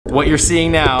What you're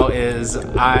seeing now is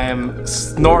I'm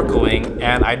snorkeling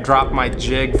and I dropped my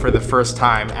jig for the first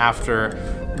time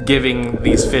after giving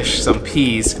these fish some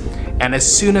peas. And as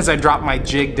soon as I drop my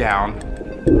jig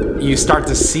down, you start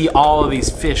to see all of these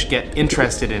fish get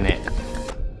interested in it.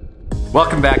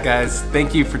 Welcome back, guys.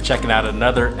 Thank you for checking out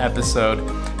another episode.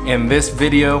 In this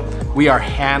video, we are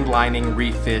handlining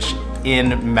reef fish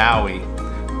in Maui.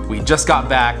 We just got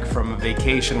back from a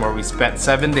vacation where we spent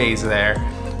 7 days there.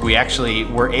 We actually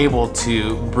were able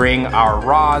to bring our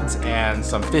rods and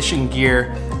some fishing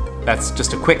gear. That's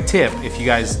just a quick tip. If you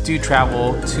guys do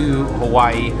travel to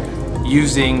Hawaii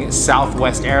using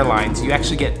Southwest Airlines, you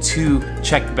actually get 2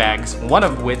 checked bags, one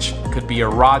of which could be a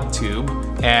rod tube,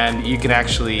 and you can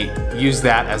actually use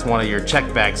that as one of your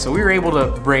checked bags. So we were able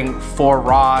to bring 4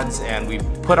 rods and we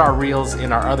put our reels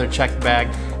in our other checked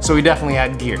bag, so we definitely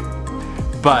had gear.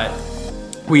 But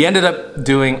we ended up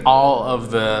doing all of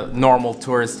the normal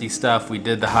touristy stuff. We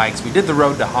did the hikes, we did the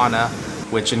road to Hana,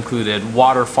 which included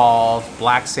waterfalls,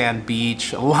 black sand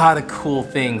beach, a lot of cool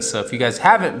things. So if you guys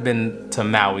haven't been to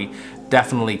Maui,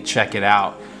 definitely check it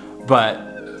out. But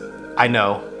I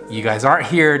know you guys aren't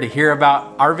here to hear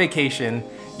about our vacation.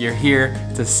 You're here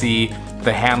to see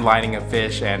the hand lining of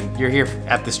fish, and you're here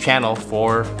at this channel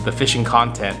for the fishing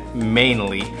content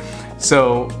mainly.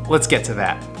 So let's get to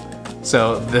that.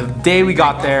 So the day we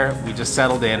got there, we just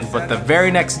settled in, but the very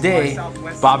next day,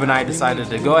 Bob and I decided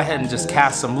to go ahead and just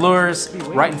cast some lures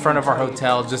right in front of our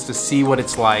hotel just to see what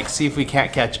it's like, see if we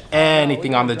can't catch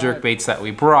anything on the jerkbaits that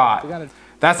we brought.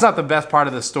 That's not the best part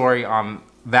of the story on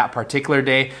that particular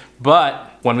day,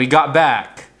 but when we got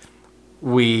back,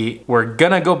 we were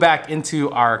gonna go back into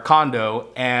our condo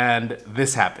and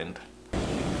this happened.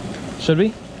 Should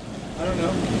we? I don't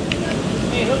know.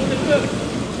 Hey, look at the food.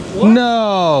 What?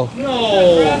 No. No.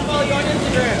 Follow you on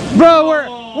Instagram.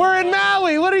 Bro, we're in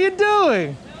Maui. What are you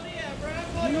doing? Hell yeah,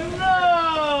 bro.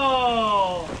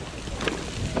 No.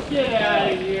 Get out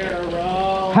of here,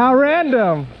 bro. How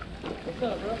random. What's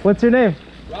up, bro? What's your name?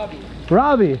 Robbie.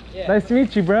 Robbie. Yeah. Nice to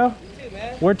meet you, bro. You too,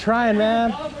 man. We're trying,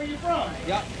 man. Where are you from?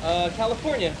 Yeah,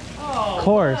 California. Oh, Of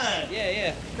course. man.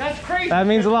 Yeah. That's crazy. That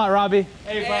means a lot, Robbie.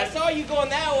 Hey, I saw you going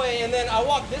that way, and then I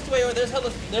walked this way where there's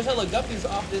hella guppies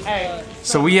off this.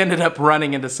 So we ended up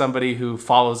running into somebody who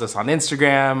follows us on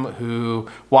Instagram, who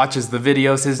watches the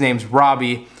videos. His name's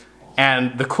Robbie.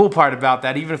 And the cool part about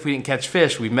that, even if we didn't catch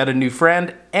fish, we met a new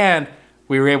friend and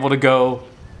we were able to go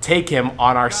take him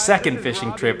on our second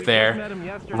fishing trip there,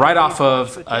 right off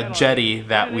of a jetty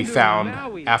that we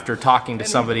found after talking to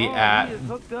somebody at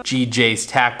GJ's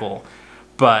Tackle.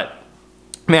 But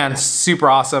man, super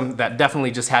awesome. That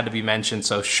definitely just had to be mentioned.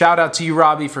 So shout out to you,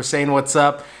 Robbie, for saying what's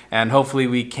up, and hopefully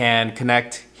we can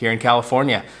connect here in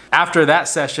California. After that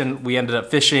session, we ended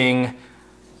up fishing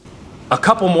a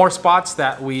couple more spots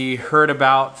that we heard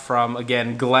about from,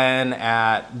 again, Glenn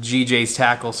at GJ's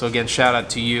Tackle. So again, shout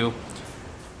out to you.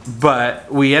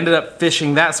 But we ended up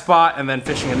fishing that spot and then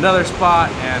fishing another spot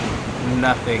and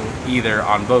nothing either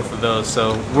on both of those.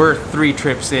 So we're 3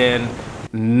 trips in,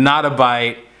 not a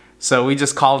bite. So we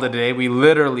just called it a day. We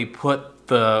literally put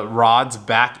the rods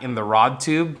back in the rod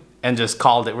tube and just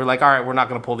called it. We're like, all right, we're not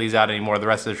gonna pull these out anymore the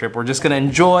rest of the trip. We're just gonna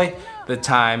enjoy the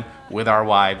time with our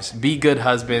wives. Be good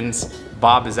husbands.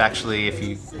 Bob is actually, if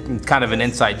you, kind of an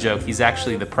inside joke, he's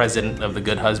actually the president of the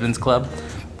Good Husbands Club.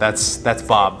 That's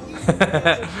Bob.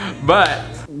 But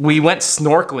we went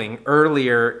snorkeling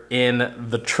earlier in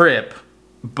the trip,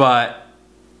 but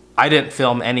I didn't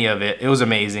film any of it. It was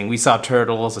amazing. We saw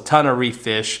turtles, a ton of reef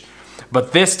fish,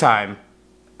 but this time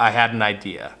I had an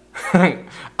idea.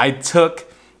 I took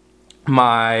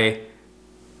my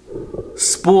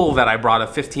spool that I brought, a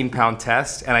 15-pound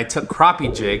test, and I took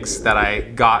crappie jigs that I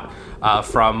got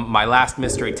from my last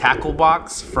mystery tackle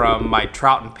box, from my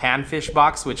trout and panfish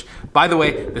box, which, by the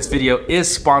way, this video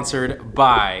is sponsored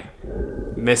by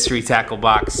Mystery Tackle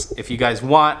Box. If you guys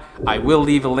want, I will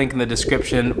leave a link in the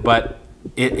description, but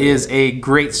it is a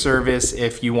great service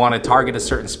if you want to target a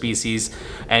certain species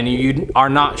and you are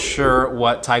not sure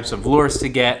what types of lures to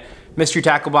get. Mystery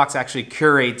Tackle Box actually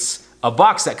curates a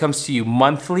box that comes to you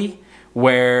monthly,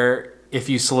 where if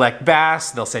you select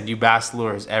bass, they'll send you bass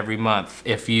lures every month.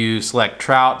 If you select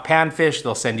trout, panfish,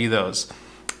 they'll send you those.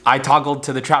 I toggled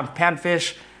to the trout and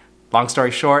panfish. Long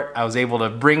story short, I was able to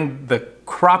bring the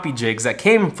crappie jigs that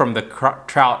came from the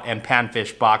trout and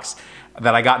panfish box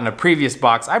that I got in a previous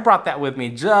box. I brought that with me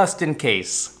just in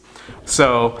case.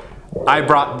 So I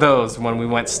brought those when we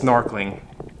went snorkeling.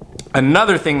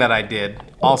 Another thing that I did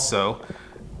also,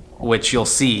 which you'll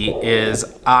see, is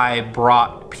I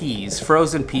brought peas,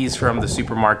 frozen peas from the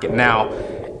supermarket. Now,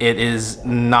 It is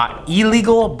not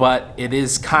illegal, but it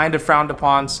is kind of frowned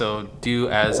upon, so do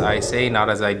as I say, not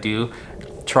as I do.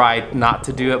 Try not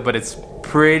to do it, but it's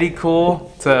pretty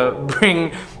cool to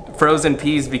bring frozen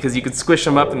peas because you could squish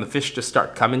them up and the fish just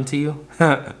start coming to you.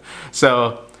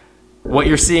 So what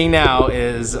you're seeing now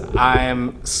is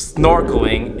I'm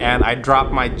snorkeling and I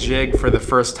dropped my jig for the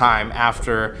first time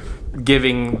after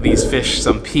giving these fish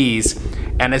some peas.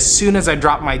 And as soon as I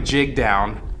drop my jig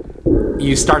down,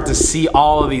 you start to see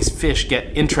all of these fish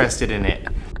get interested in it.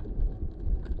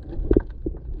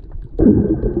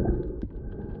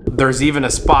 There's even a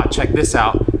spot, check this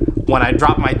out. When I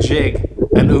drop my jig,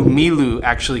 an umilu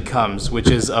actually comes,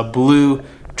 which is a blue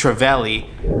trevally,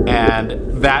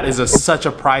 and that is such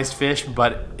a prized fish,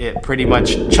 but it pretty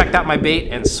much checked out my bait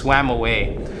and swam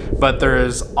away. But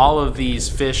there's all of these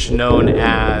fish known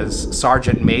as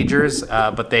sergeant majors,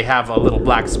 but they have a little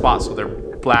black spot, so they're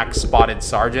black spotted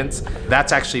sergeants.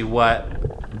 That's actually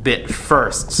what bit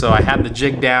first. So I had the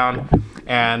jig down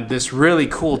and this really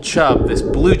cool chub, this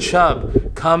blue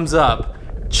chub, comes up,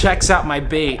 checks out my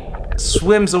bait,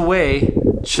 swims away,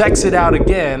 checks it out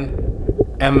again,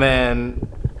 and then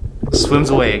swims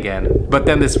away again. But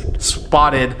then this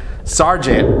spotted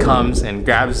sergeant comes and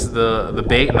grabs the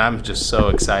bait, and I'm just so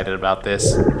excited about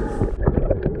this.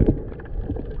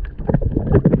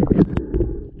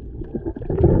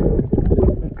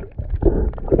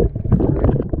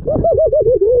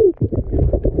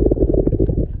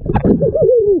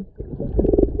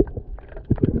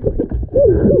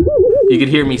 You could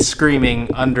hear me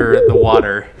screaming under the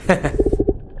water.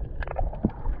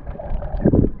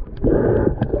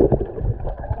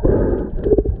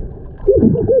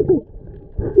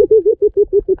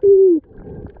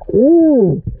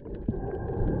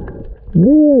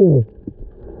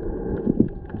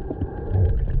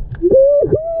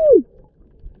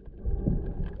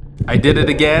 I did it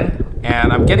again,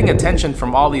 and I'm getting attention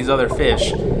from all these other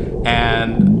fish,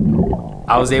 and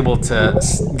I was able to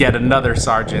get another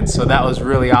sergeant, so that was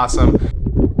really awesome.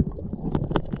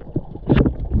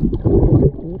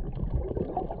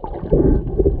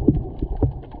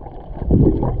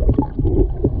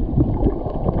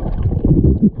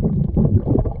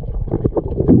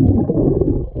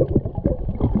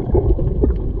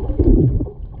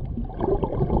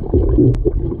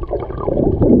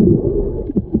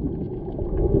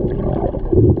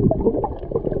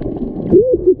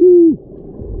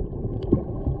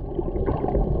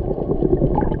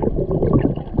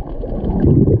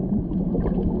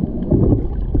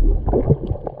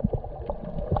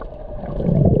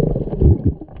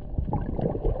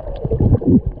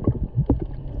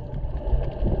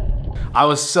 I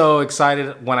was so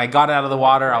excited when I got out of the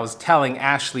water. I was telling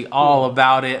Ashley all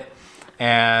about it,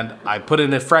 and I put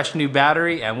in a fresh new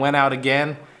battery and went out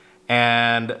again,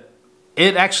 and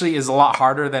it actually is a lot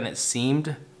harder than it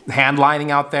seemed hand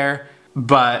lining out there,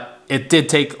 but it did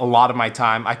take a lot of my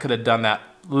time. I could have done that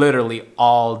literally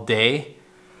all day,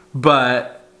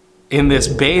 but in this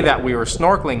bay that we were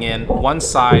snorkeling in, one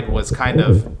side was kind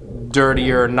of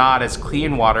dirtier, not as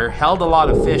clean water, held a lot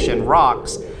of fish and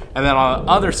rocks, and then on the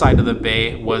other side of the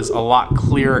bay was a lot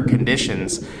clearer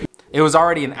conditions. It was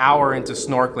already an hour into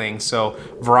snorkeling, so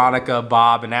Veronica,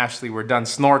 Bob, and Ashley were done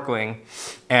snorkeling,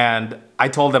 and I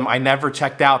told them I never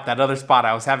checked out that other spot.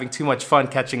 I was having too much fun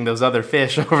catching those other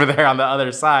fish over there on the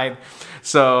other side.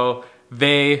 So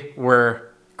they were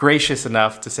gracious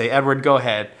enough to say, Edward, go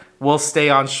ahead. We'll stay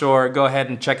on shore, go ahead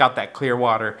and check out that clear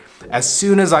water. As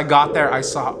soon as I got there, I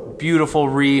saw beautiful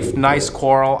reef, nice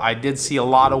coral. I did see a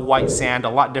lot of white sand, a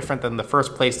lot different than the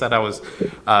first place that I was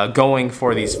going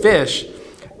for these fish.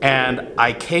 And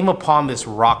I came upon this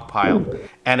rock pile.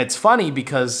 And it's funny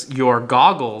because your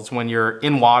goggles, when you're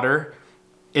in water,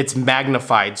 it's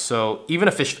magnified. So even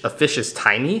if a fish is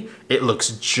tiny, it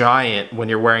looks giant when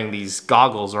you're wearing these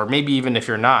goggles, or maybe even if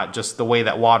you're not, just the way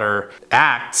that water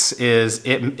acts is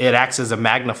it acts as a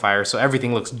magnifier. So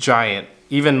everything looks giant.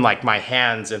 Even like my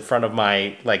hands in front of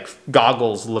my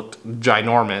goggles looked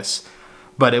ginormous,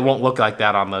 but it won't look like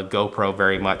that on the GoPro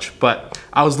very much. But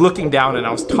I was looking down and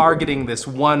I was targeting this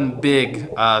one big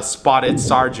spotted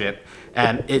sergeant,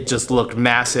 and it just looked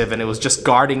massive, and it was just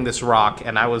guarding this rock,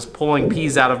 and I was pulling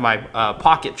peas out of my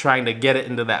pocket trying to get it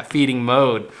into that feeding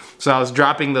mode. So I was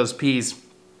dropping those peas,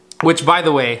 which, by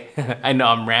the way, I know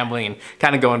I'm rambling and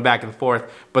kind of going back and forth,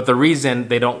 but the reason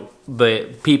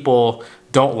the people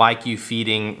don't like you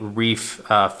feeding reef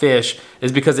fish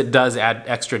is because it does add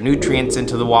extra nutrients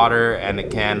into the water, and it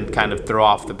can kind of throw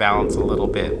off the balance a little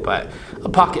bit. But a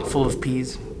pocket full of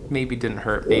peas maybe didn't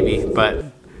hurt, maybe, but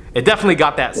it definitely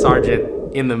got that sergeant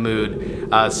in the mood.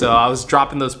 So I was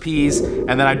dropping those peas, and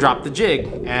then I dropped the jig,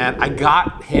 and I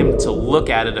got him to look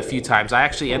at it a few times. I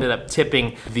actually ended up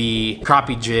tipping the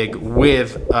crappie jig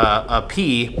with a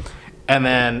pea, and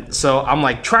then so I'm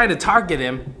like trying to target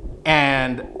him,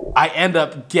 and I end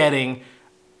up getting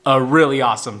a really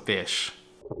awesome fish.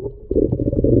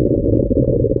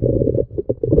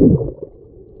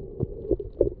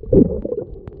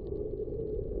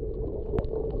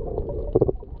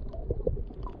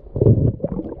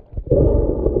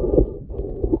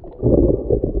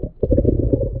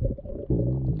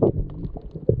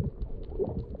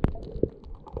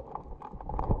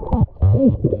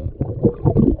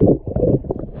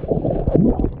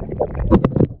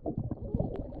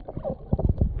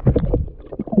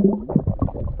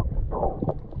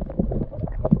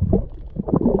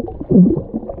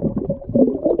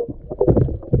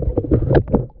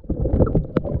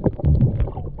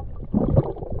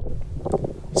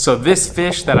 So this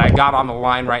fish that I got on the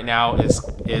line right now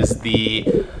is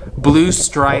the blue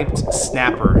striped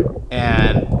snapper.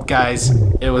 And guys,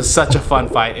 it was such a fun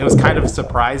fight. It was kind of a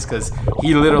surprise because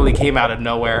he literally came out of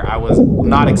nowhere. I was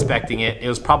not expecting it. It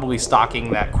was probably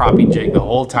stalking that crappie jig the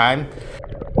whole time.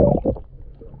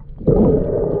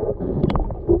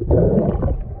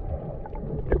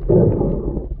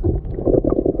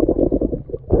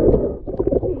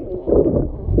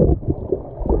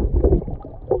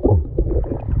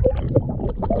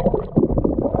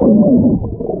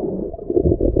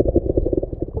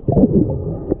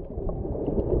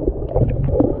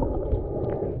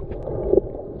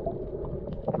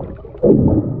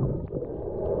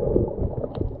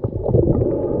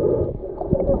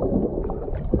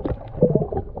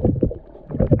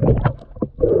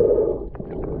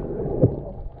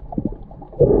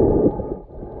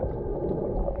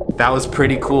 That was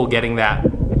pretty cool, getting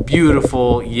that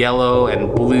beautiful yellow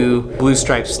and blue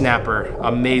striped snapper.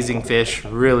 Amazing fish,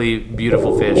 really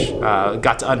beautiful fish.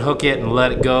 Got to unhook it and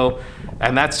let it go.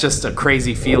 And that's just a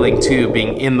crazy feeling too,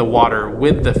 being in the water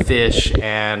with the fish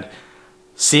and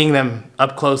seeing them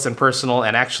up close and personal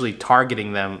and actually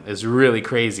targeting them is really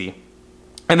crazy.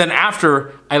 And then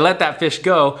after I let that fish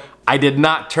go, I did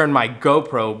not turn my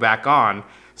GoPro back on.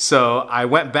 So I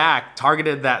went back,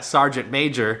 targeted that Sergeant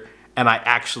Major, and I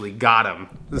actually got him.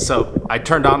 So I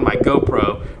turned on my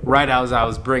GoPro right as I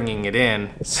was bringing it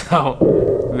in.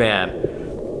 So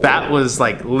man, that was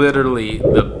like literally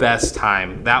the best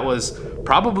time. That was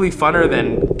probably funner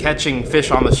than catching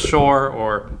fish on the shore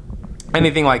or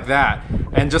anything like that.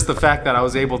 And just the fact that I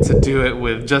was able to do it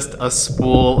with just a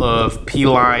spool of pea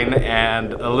line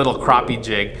and a little crappie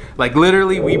jig. Like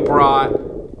literally we brought,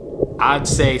 I'd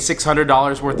say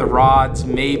 $600 worth of rods,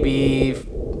 maybe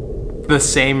the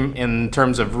same in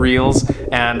terms of reels,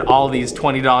 and all these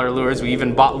 $20 lures. We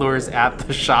even bought lures at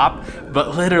the shop,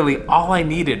 but literally all I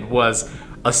needed was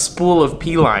a spool of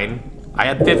pea line. I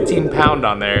had 15 pound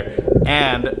on there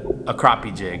and a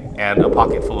crappie jig and a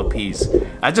pocket full of peas.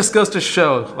 That just goes to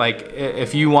show, like,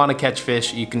 if you want to catch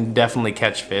fish, you can definitely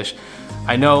catch fish.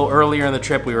 I know earlier in the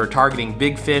trip we were targeting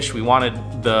big fish. We wanted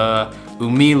the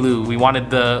umilu, we wanted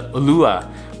the ulua,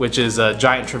 which is a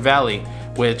giant trevally,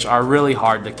 which are really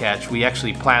hard to catch. We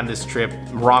actually planned this trip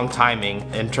wrong timing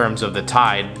in terms of the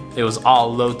tide. It was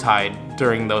all low tide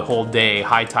during the whole day.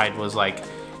 High tide was like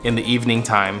in the evening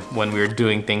time when we were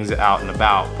doing things out and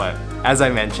about. But as I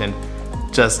mentioned,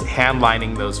 just hand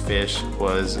lining those fish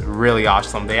was really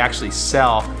awesome. They actually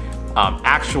sell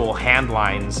actual hand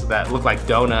lines that look like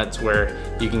donuts where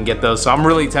you can get those. So I'm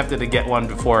really tempted to get one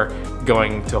before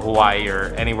going to Hawaii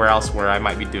or anywhere else where I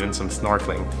might be doing some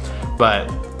snorkeling. But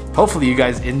hopefully you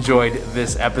guys enjoyed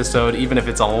this episode, even if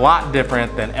it's a lot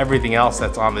different than everything else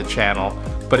that's on the channel.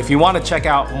 But if you want to check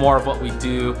out more of what we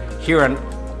do here in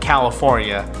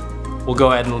California, we'll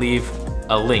go ahead and leave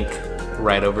a link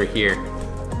right over here.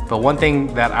 But one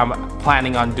thing that I'm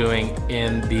planning on doing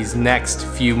in these next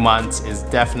few months is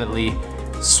definitely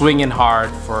swinging hard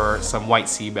for some white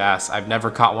sea bass. I've never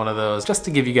caught one of those, just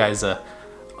to give you guys a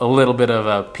little bit of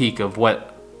a peek of what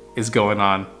is going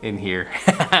on in here.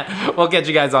 We'll catch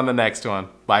you guys on the next one.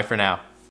 Bye for now.